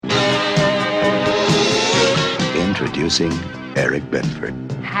Introducing Eric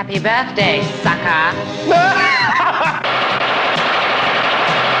Benford. Happy birthday, sucker.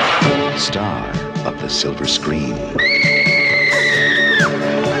 Star of the silver screen.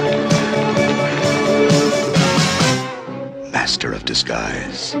 Master of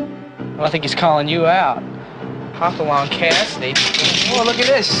disguise. Well, I think he's calling you out. Hopalong Cassidy. Oh, look at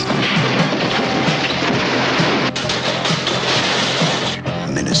this.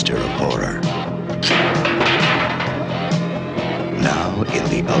 Minister of horror. Now in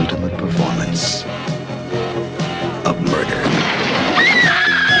the ultimate performance of murder.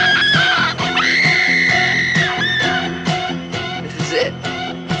 This is it.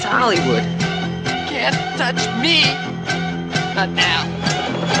 It's Hollywood. Can't touch me. Not now.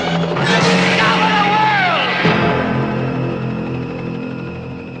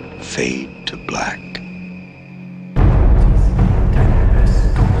 Fade to black.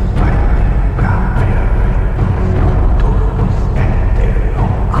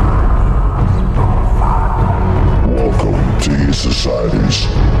 Welcome to E! Society's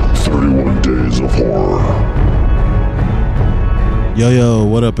 31 Days of Horror. Yo,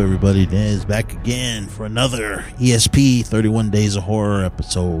 what up, everybody? Nez back again for another ESP 31 Days of Horror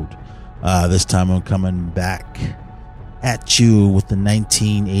episode. This time I'm coming back at you with the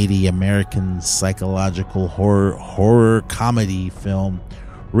 1980 American psychological horror comedy film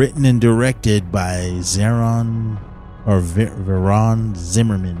written and directed by Veron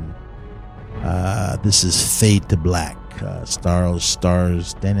Zimmerman. This is Fade to Black.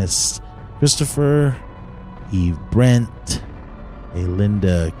 Stars Dennis Christopher, Eve Brent, a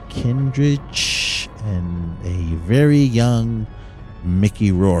Linda Kindridge, and a very young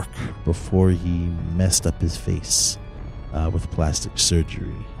Mickey Rourke before he messed up his face with plastic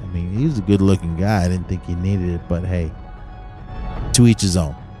surgery. I mean, he was a good-looking guy. I didn't think he needed it, but hey, to each his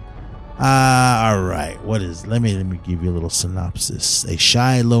own. All right, let me give you a little synopsis. A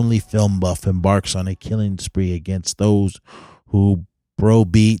shy, lonely film buff embarks on a killing spree against those who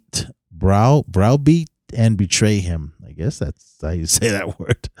browbeat and betray him. I guess that's how you say that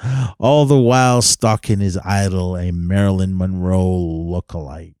word. All the while stalking his idol, a Marilyn Monroe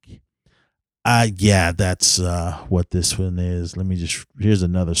lookalike. Yeah, that's what this one is. Here's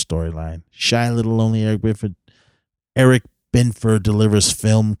another storyline. Shy little lonely Eric Benford delivers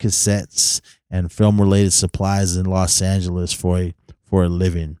film cassettes and film-related supplies in Los Angeles for a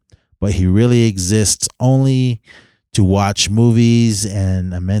living, but he really exists only to watch movies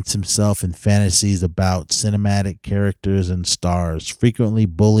and immerse himself in fantasies about cinematic characters and stars. Frequently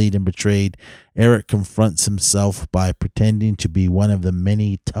bullied and betrayed, Eric confronts himself by pretending to be one of the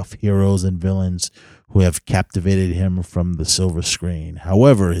many tough heroes and villains who have captivated him from the silver screen.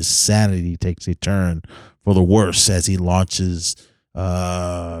 However, his sanity takes a turn for the worse as he launches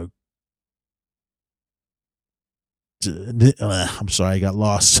I'm sorry, I got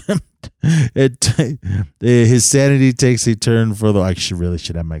lost. His sanity takes a turn for the. I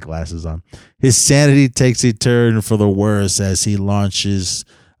should have my glasses on. His sanity takes a turn for the worse as he launches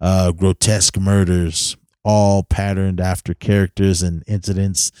grotesque murders, all patterned after characters and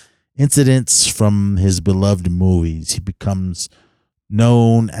incidents from his beloved movies. He becomes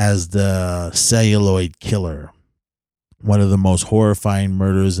known as the Celluloid Killer, one of the most horrifying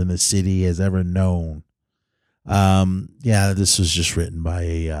murders in the city has ever known. Yeah, this was just written by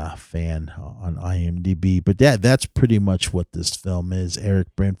a fan on IMDb, but that's pretty much what this film is. Eric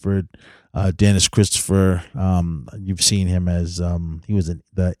Benford, Dennis Christopher, you've seen him as he was in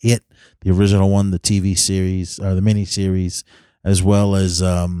the original one, the TV series or the mini series, as well as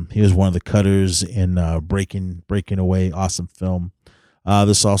he was one of the cutters in Breaking Away, awesome film.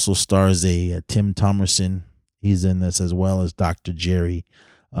 This also stars a Tim Thomerson. He's in this, as well as Dr. Jerry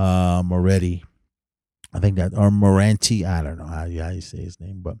Moretti. I think that, or Moranti, I don't know how you say his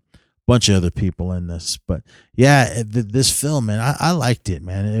name, but a bunch of other people in this. But yeah, this film, man, I liked it,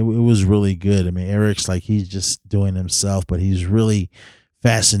 man. It was really good. I mean, Eric's like, he's just doing himself, but he's really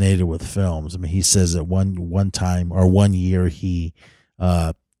fascinated with films. I mean, he says that one year he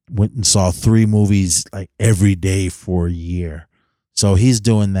went and saw 3 movies like every day for a year. So he's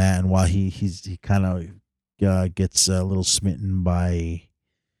doing that, and while he kind of gets a little smitten by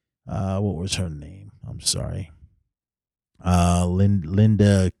what was her name? I'm sorry.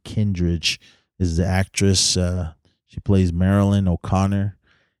 Linda Kindridge is the actress. She plays Marilyn O'Connor,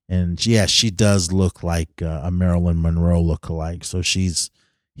 and she does look like a Marilyn Monroe lookalike. So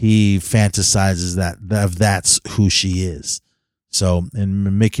he fantasizes that's who she is. So,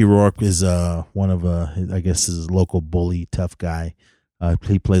 and Mickey Rourke is one of I guess his local bully, tough guy.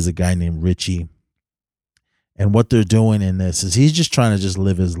 He plays a guy named Richie. And what they're doing in this is he's just trying to just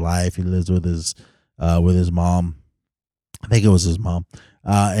live his life. He lives with his mom, I think it was his mom.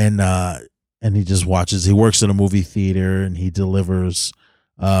 And he just watches. He works in a movie theater and he delivers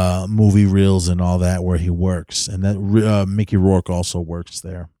movie reels and all that where he works. And that Mickey Rourke also works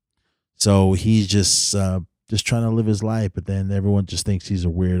there. So he's just trying to live his life, but then everyone just thinks he's a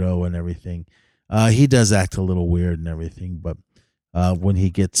weirdo and everything. He does act a little weird and everything, but when he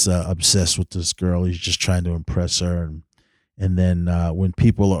gets obsessed with this girl, he's just trying to impress her. And then when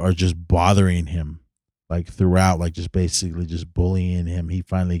people are just bothering him, like throughout, like just basically just bullying him, he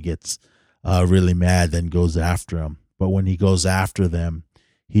finally gets really mad, then goes after him. But when he goes after them,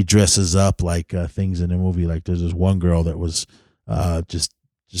 he dresses up like things in the movie. Like there's this one girl that was just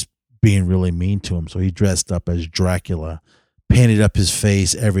being really mean to him. So he dressed up as Dracula, painted up his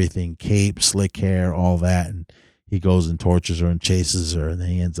face, everything, cape, slick hair, all that. And he goes and tortures her and chases her, and then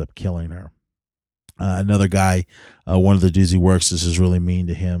he ends up killing her. Another guy, one of the dudes he works with, is really mean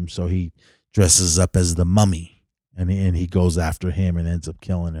to him. So he dresses up as the Mummy, and he goes after him and ends up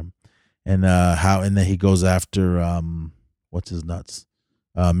killing him. And then he goes after what's his nuts?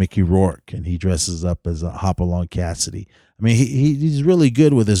 Mickey Rourke, and he dresses up as Hopalong Cassidy. I mean, he's really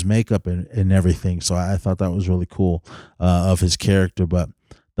good with his makeup and everything. So I thought that was really cool of his character. But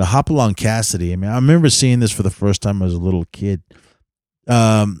the Hopalong Cassidy, I mean, I remember seeing this for the first time as a little kid.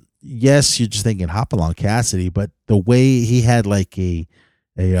 Yes, you're just thinking Hopalong Cassidy, but the way he had like a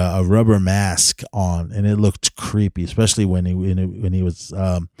rubber mask on, and it looked creepy, especially when he was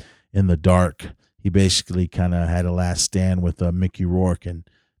in the dark. He basically kind of had a last stand with Mickey Rourke and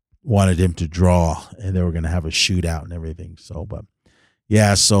wanted him to draw, and they were going to have a shootout and everything. So, but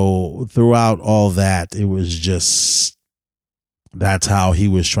yeah, so throughout all that, it was just, that's how he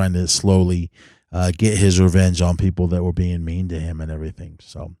was trying to slowly get his revenge on people that were being mean to him and everything.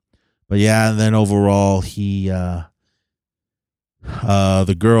 So, but yeah, and then overall, he, the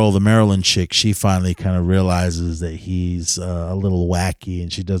girl, the Maryland chick, she finally kind of realizes that he's a little wacky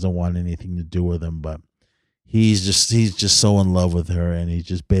and she doesn't want anything to do with him, but he's just so in love with her, and he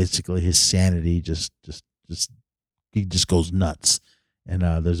just basically, his sanity he just goes nuts. And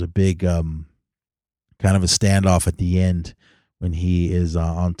there's a big kind of a standoff at the end when he is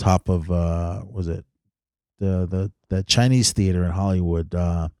on top of was it the Chinese theater in Hollywood,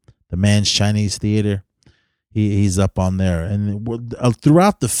 the Man's Chinese Theater. He's up on there, and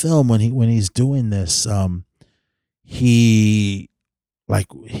throughout the film when he's doing this, he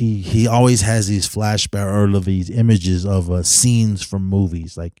always has these flashbacks or these images of scenes from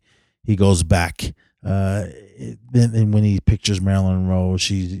movies. Like he goes back, and when he pictures Marilyn Monroe,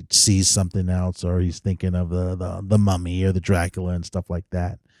 she sees something else, or he's thinking of the Mummy or the Dracula and stuff like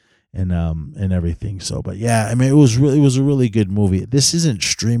that, and everything. So, but yeah, I mean, it was a really good movie. This isn't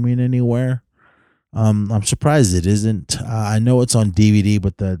streaming anywhere. I'm surprised it isn't. I know it's on DVD,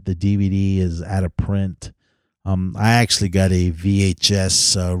 but the DVD is out of print. I actually got a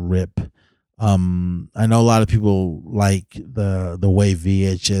VHS rip. I know a lot of people like the way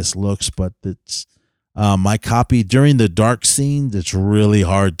VHS looks, but it's my copy during the dark scenes. It's really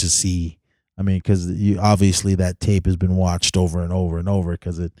hard to see. I mean, because obviously that tape has been watched over and over and over.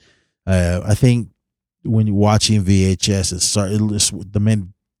 Because I think when you're watching VHS,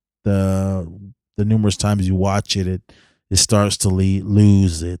 the numerous times you watch it starts to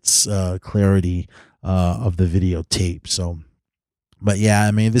lose its clarity of the videotape. So, but yeah,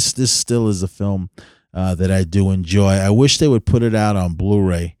 I mean, this still is a film that I do enjoy. I wish they would put it out on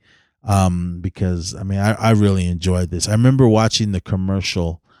Blu-ray because I mean, I really enjoyed this. I remember watching the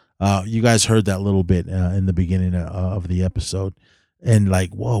commercial. You guys heard that little bit in the beginning of the episode, and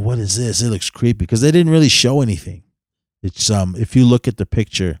like, whoa, what is this? It looks creepy because they didn't really show anything. It's if you look at the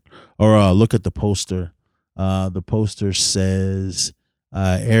picture or look at the poster says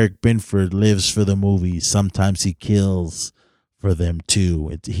Eric Binford lives for the movies. Sometimes he kills for them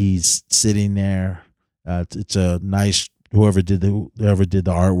too. He's sitting there. It's a nice whoever did the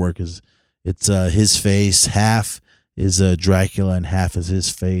artwork it's his face. Half is Dracula and half is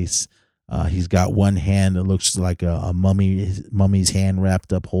his face. He's got one hand that looks like a mummy's hand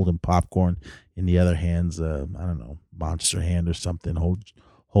wrapped up holding popcorn. In the other hand's I don't know, monster hand or something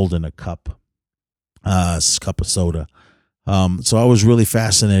holding a cup of soda. So I was really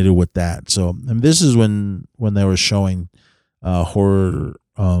fascinated with that. So, and this is when they were showing horror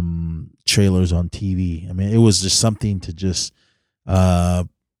trailers on TV. I mean, it was just something to just to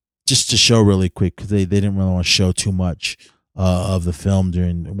show really quick because they didn't really want to show too much of the film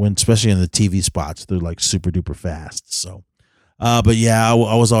especially in the TV spots. They're like super duper fast. So. But yeah,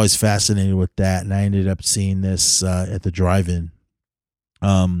 I was always fascinated with that, and I ended up seeing this at the drive-in.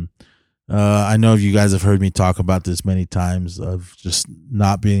 I know you guys have heard me talk about this many times of just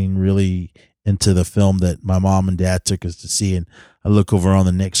not being really into the film that my mom and dad took us to see, and I look over on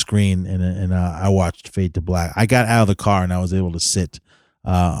the next screen and I watched Fade to Black. I got out of the car and I was able to sit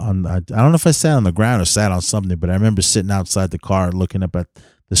on. I don't know if I sat on the ground or sat on something, but I remember sitting outside the car looking up at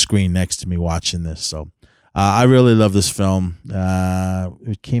the screen next to me watching this. So I really love this film.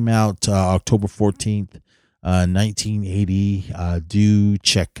 It came out October 14th, 1980. Do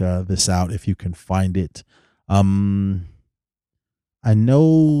check this out if you can find it. I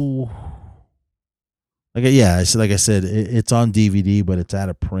know. Like I said, it's on DVD, but it's out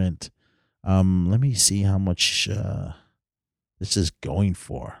of print. Let me see how much this is going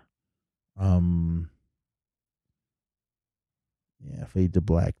for. Fade to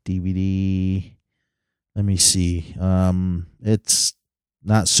Black DVD. Let me see. It's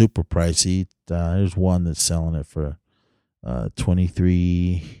not super pricey. There's one that's selling it for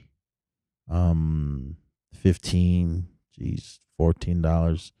 $23, $15,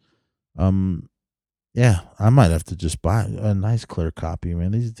 $14. Yeah, I might have to just buy a nice clear copy,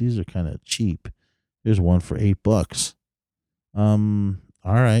 man. These are kind of cheap. Here's one for $8. All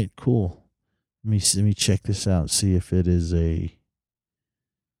right, cool. Let me check this out. See if it is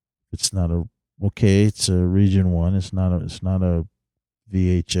it's not a okay. It's a region 1. It's not a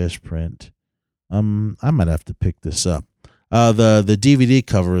VHS print. I might have to pick this up. The DVD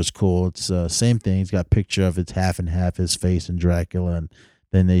cover is cool. It's same thing. It's got a picture of it's half and half his face and Dracula, and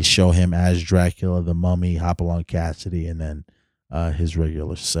then they show him as Dracula, the Mummy, Hopalong Cassidy, and then his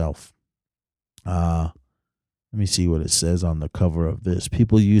regular self. Let me see what it says on the cover of this.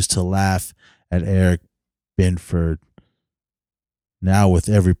 People used to laugh at Eric Binford. Now with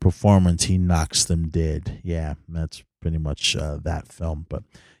every performance, he knocks them dead. Yeah, that's pretty much that film. But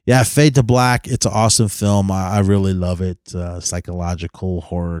yeah, Fade to Black. It's an awesome film. I really love it. Psychological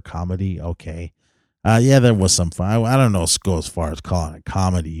horror comedy. Okay. Yeah, there was some fun. I don't know go as far as calling it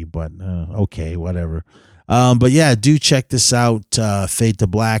comedy, but okay, whatever. But yeah, do check this out, Fade to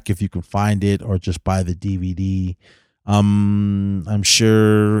Black, if you can find it, or just buy the DVD. I'm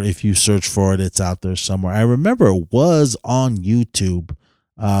sure if you search for it, it's out there somewhere. I remember it was on YouTube,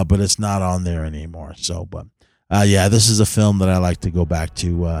 but it's not on there anymore. So, but yeah, this is a film that I like to go back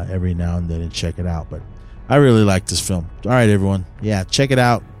to every now and then and check it out. But I really like this film. All right, everyone. Yeah, check it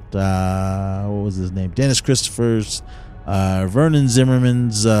out. What was his name? Dennis Christopher's, Vernon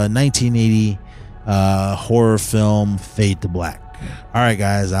Zimmerman's 1980 horror film, Fade to Black. All right,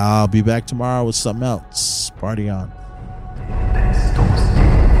 guys, I'll be back tomorrow with something else. Party on.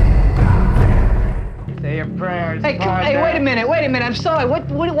 Say your prayers. Hey, wait a minute. I'm sorry.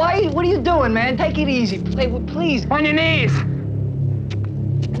 What are you doing, man? Take it easy. Please. On your knees.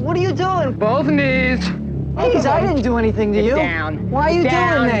 What are you doing? Both knees. Please, I didn't do anything to you. Down. Why are you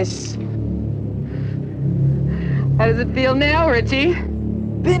Down. doing this? How does it feel now, Richie?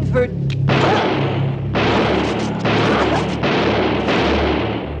 Binford.